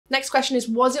Next question is,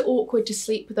 was it awkward to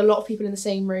sleep with a lot of people in the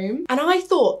same room? And I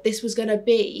thought this was gonna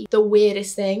be the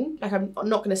weirdest thing. Like, I'm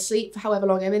not gonna sleep for however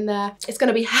long I'm in there. It's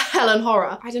gonna be hell and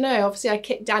horror. I don't know, obviously I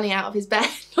kicked Danny out of his bed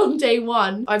on day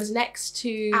one. I was next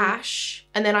to Ash,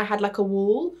 and then I had like a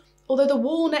wall. Although the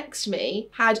wall next to me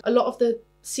had a lot of the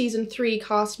season 3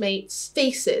 castmates'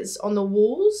 faces on the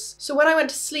walls. So when I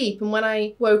went to sleep and when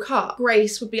I woke up,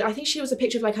 Grace would be, I think she was a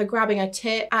picture of like her grabbing a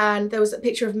tit, and there was a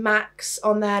picture of Max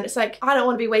on there, and it's like, I don't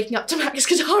want to be waking up to Max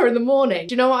guitar in the morning.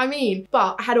 Do you know what I mean?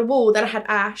 But I had a wall, then I had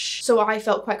Ash, so I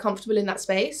felt quite comfortable in that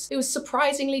space. It was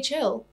surprisingly chill.